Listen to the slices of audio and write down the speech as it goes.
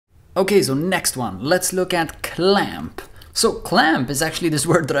Okay, so next one, let's look at clamp. So clamp is actually this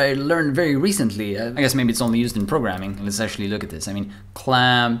word that I learned very recently. I guess maybe it's only used in programming. Let's actually look at this. I mean,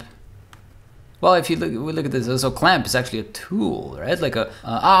 clamp. Well, if we look at this, so clamp is actually a tool, right? Like a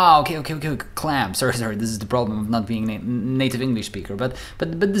okay, clamp. Sorry, this is the problem of not being a native English speaker. But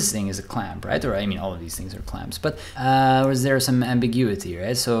this thing is a clamp, right? Or I mean, all of these things are clamps. But is there some ambiguity,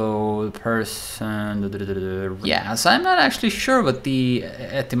 right? So person, yeah. So I'm not actually sure what the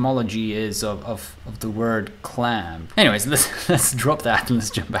etymology is of the word clamp. Anyways, let's drop that and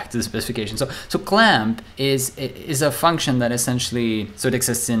let's jump back to the specification. So clamp is a function that essentially, so it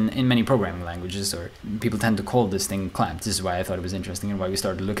exists in many programming languages, or people tend to call this thing clamp. This is why I thought it was interesting and why we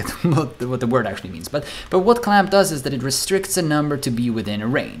started to look at what the word actually means. But what clamp does is that it restricts a number to be within a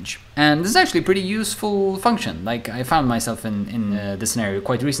range. And this is actually a pretty useful function. Like I found myself in this scenario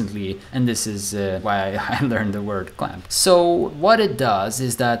quite recently, and this is why I learned the word clamp. So what it does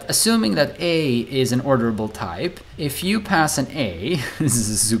is that, assuming that A is an orderable type, if you pass an A, this is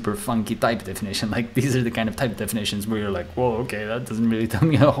a super funky type definition. Like these are the kind of type definitions where you're like, whoa, okay, that doesn't really tell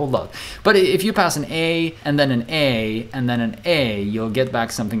me a whole lot. But if you pass an A and then an A and then an A, you'll get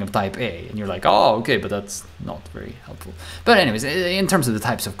back something of type A. And you're like, oh, okay, but that's not very helpful. But anyways, in terms of the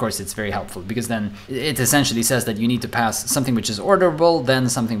types, of course, it's very helpful, because then it essentially says that you need to pass something which is orderable, then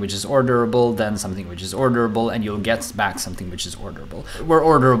something which is orderable, then something which is orderable, and you'll get back something which is orderable. Where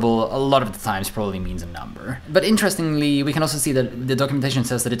orderable a lot of the times probably means a number. But interestingly, we can also see that the documentation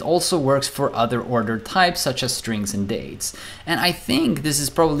says that it also works for other ordered types, such as strings and dates. And I think this is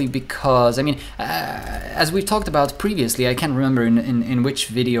probably because, I mean, as we've talked about previously, I can't remember in which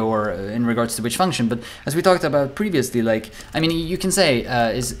video or in regards to which function, but as we talked about previously, like, I mean, you can say,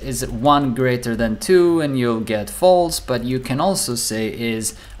 is 1 greater than 2, and you'll get false, but you can also say,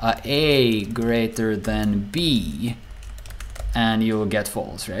 is A greater than B, and you'll get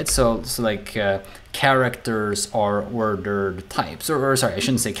false, right? So like characters are ordered types, or sorry, I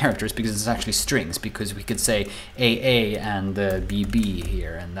shouldn't say characters, because it's actually strings, because we could say AA and BB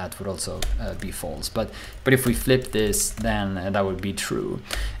here, and that would also be false. But if we flip this, then that would be true.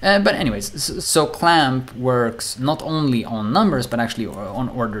 But anyways, so clamp works not only on numbers, but actually on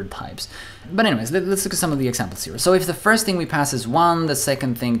ordered types. But anyways, let's look at some of the examples here. So if the first thing we pass is 1, the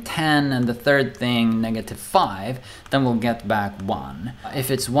second thing 10, and the third thing -5, then we'll get back 1. If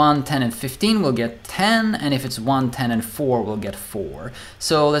it's 1, 10, and 15, we'll get 10, and if it's 1, 10, and 4, we'll get 4.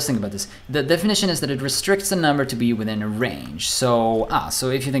 So let's think about this. The definition is that it restricts a number to be within a range. So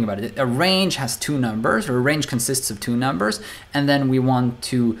if you think about it, a range has 2 numbers, or a range consists of 2 numbers, and then we want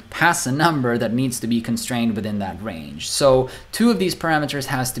to pass a number that needs to be constrained within that range. So 2 of these parameters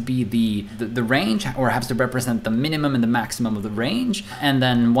has to be the range, or has to represent the minimum and the maximum of the range, and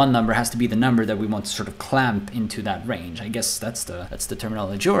then 1 number has to be the number that we want to sort of clamp into that range. I guess that's the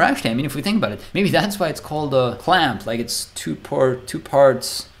terminology. Or actually, I mean, if we think about it, maybe that's why it's called a clamp, like it's two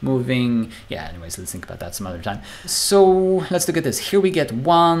parts moving. Yeah, anyways, let's think about that some other time. So let's look at this. Here we get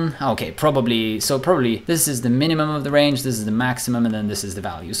 1. Okay, probably this is the minimum of the range, this is the maximum, and then this is the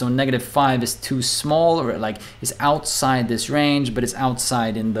value. So -5 is too small, or like it's outside this range, but it's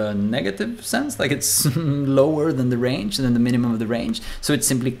outside in the negative sense, like it's lower than the range, than the minimum of the range. So it's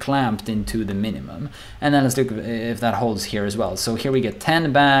simply clamped into the minimum. And then let's look if that holds here as well. So here we get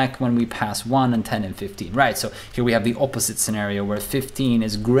 10 back when we pass 1, and 10 and 15, right? So here we have the opposite scenario where 15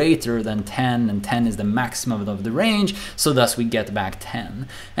 is greater than 10, and 10 is the maximum of the range, so thus we get back 10.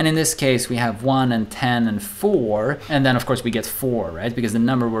 And in this case, we have 1 and 10 and 4, and then of course we get 4, right? Because the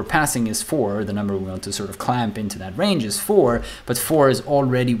number we're passing is 4, the number we want to sort of clamp into that range is 4, but 4 is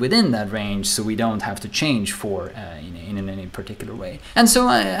already within that range, so we don't have to change 4 in any particular way. And so,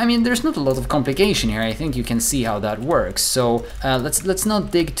 I mean, there's not a lot of complication here. I think you can see how that works. So let's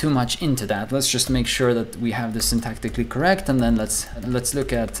not dig too much into that. Let's just make sure that we have this syntactically correct, and then let's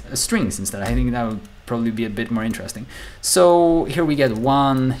look at strings instead. I think that would probably be a bit more interesting. So here we get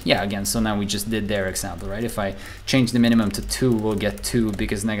 1, yeah, again, so now we just did their example, right? If I change the minimum to 2, we'll get 2,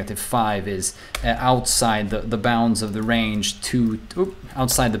 because -5 is outside the bounds of the range 2 to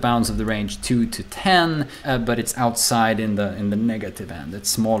 10, but it's outside in the negative end. It's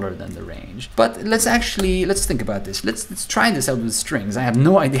smaller than the range. But let's think about this. Let's try this out with strings. I have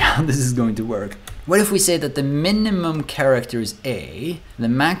no idea how this is going to work. What if we say that the minimum character is A, the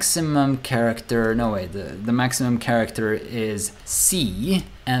maximum character, no wait, the maximum character is C,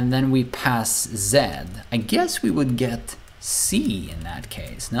 and then we pass Z? I guess we would get C in that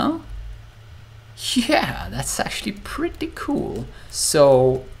case, no? Yeah, that's actually pretty cool.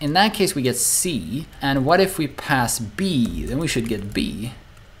 So in that case we get C, and what if we pass B? Then we should get B.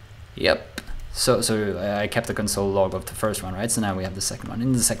 Yep. So I kept the console log of the first one, right? So now we have the second one.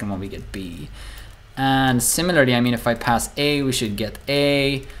 In the second one we get B. And similarly, I mean, if I pass A, we should get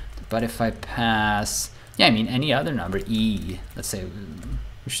A. But if I pass, yeah, I mean, any other number, E, let's say,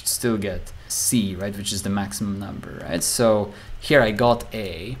 we should still get C, right? Which is the maximum number, right? So here I got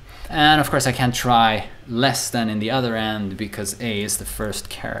A. And of course I can't try less than in the other end because A is the first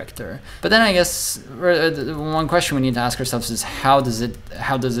character. But then I guess one question we need to ask ourselves is how does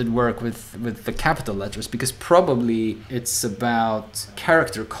it work with the capital letters? Because probably it's about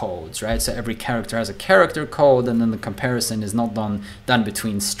character codes, right? So every character has a character code, and then the comparison is not done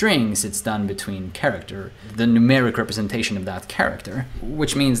between strings, it's done between character, the numeric representation of that character,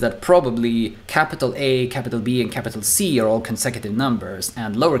 which means that probably capital A, capital B, and capital C are all consecutive numbers,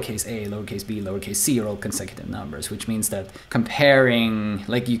 and lowercase a, lowercase b, lowercase c are all consecutive numbers, which means that comparing,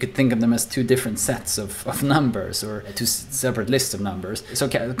 like, you could think of them as two different sets of numbers, or two separate lists of numbers. So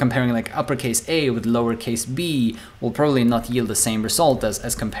comparing like uppercase A with lowercase b will probably not yield the same result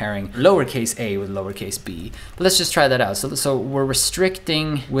as comparing lowercase a with lowercase b. But let's just try that out. So we're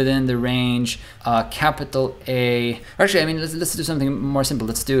restricting within the range capital A. Actually, I mean, let's do something more simple.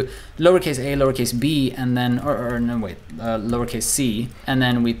 Let's do lowercase a, lowercase b, and then, lowercase c, and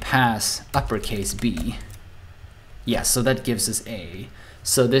then we pass uppercase b. Yeah, so that gives us A.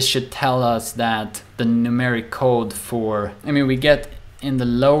 So this should tell us that the numeric code for, I mean, we get in the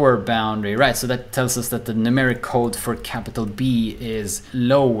lower boundary, right? So that tells us that the numeric code for capital B is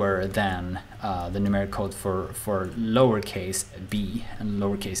lower than the numeric code for lowercase b and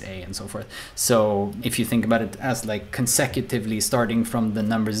lowercase a and so forth. So if you think about it as like consecutively starting from the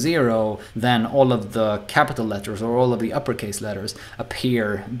number 0, then all of the capital letters or all of the uppercase letters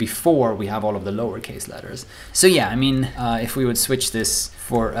appear before we have all of the lowercase letters. So yeah, I mean, if we would switch this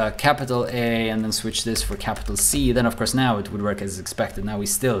for capital A and then switch this for capital C, then of course now it would work as expected. Now we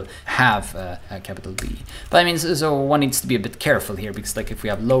still have a capital B. But I mean, so one needs to be a bit careful here, because like if we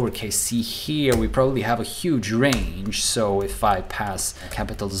have lowercase c here, we probably have a huge range. So if I pass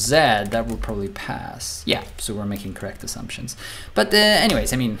capital Z, that will probably pass. Yeah, so we're making correct assumptions. But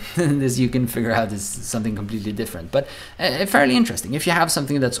anyways, I mean, this you can figure out is something completely different, but fairly interesting. If you have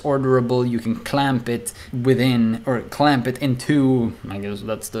something that's orderable, you can clamp it within, or clamp it into, I guess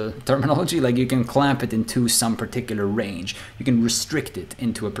that's the terminology, like you can clamp it into some particular range. You can restrict it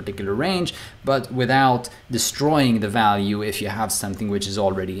into a particular range, but without destroying the value if you have something which is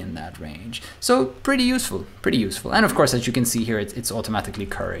already in that range. So pretty useful, pretty useful. And of course, as you can see here, it's automatically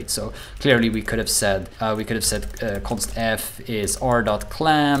curried. So clearly we could have said const f is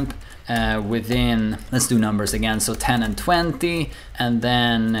R.clamp within, let's do numbers again, so 10 and 20, and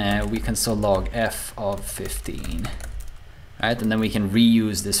then we console log f of 15. Right, and then we can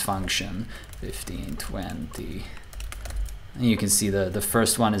reuse this function 15, 20. And you can see the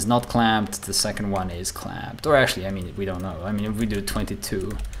first one is not clamped, the second one is clamped. Or actually, I mean, we don't know. I mean, if we do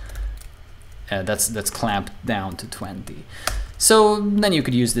 22, that's clamped down to 20. So then you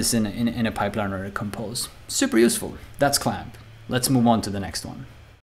could use this in a pipeline or a compose. Super useful. That's clamp. Let's move on to the next one.